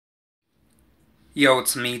Yo,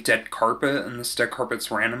 it's me, Deadcarpet, and this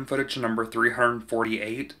Deadcarpet's random footage number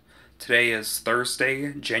 348. Today is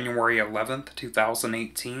Thursday, January 11th,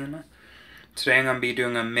 2018. Today I'm going to be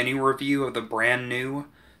doing a mini review of the brand new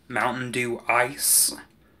Mountain Dew Ice.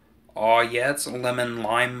 Aw, yeah, it's lemon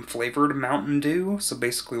lime flavored Mountain Dew, so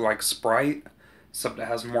basically like Sprite, except it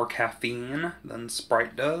has more caffeine than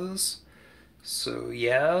Sprite does. So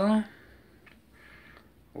yeah,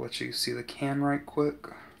 I'll let you see the can right quick.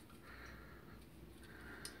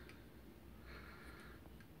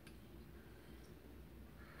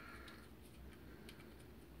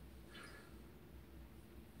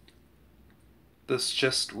 This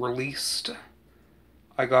just released.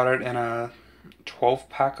 I got it in a 12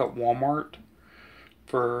 pack at Walmart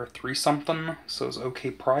for $3 something, so it was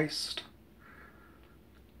okay priced.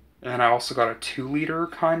 And I also got a 2-liter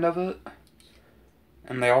kind of it.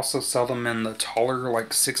 And they also sell them in the taller, like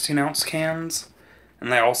 16-ounce cans.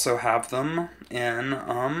 And they also have them in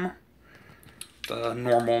the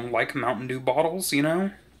normal, like Mountain Dew bottles, you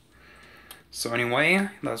know? So anyway,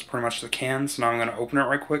 that's pretty much the can. So now I'm going to open it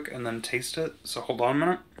right quick and then taste it. So hold on a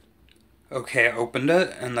minute. Okay, I opened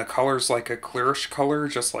it, and the color's like a clearish color,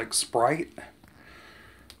 just like Sprite.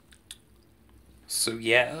 So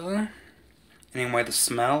yeah. Anyway, the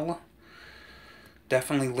smell,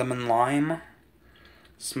 definitely lemon lime.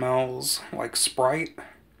 Smells like Sprite,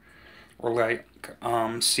 or like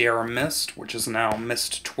Sierra Mist, which is now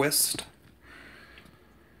Mist Twist.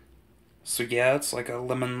 So yeah, it's like a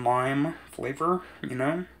lemon lime flavor, you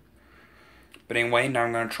know? But anyway, now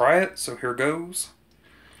I'm gonna try it, so here goes.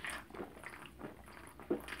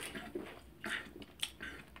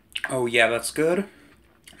 Oh yeah, that's good.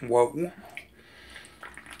 Whoa.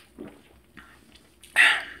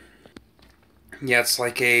 Yeah, it's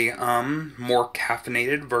like a more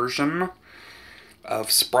caffeinated version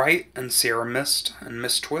of Sprite and Sierra Mist and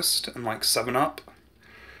Mist Twist and like 7-Up.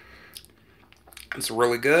 It's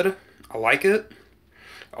really good. I like it.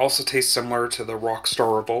 It also tastes similar to the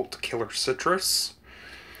Rockstar Revolt Killer Citrus.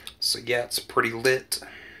 So yeah, it's pretty lit.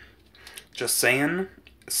 Just saying.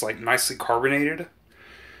 It's like nicely carbonated.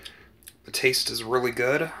 The taste is really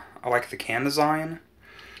good. I like the can design.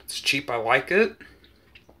 It's cheap, I like it.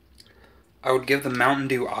 I would give the Mountain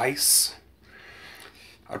Dew Ice,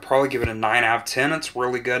 I'd probably give it a 9 out of 10. It's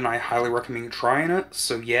really good and I highly recommend you trying it.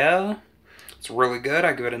 So yeah, it's really good.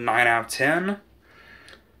 I give it a 9 out of 10.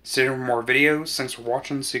 Stay tuned for more videos. Thanks for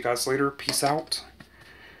watching. See you guys later. Peace out.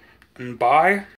 And bye.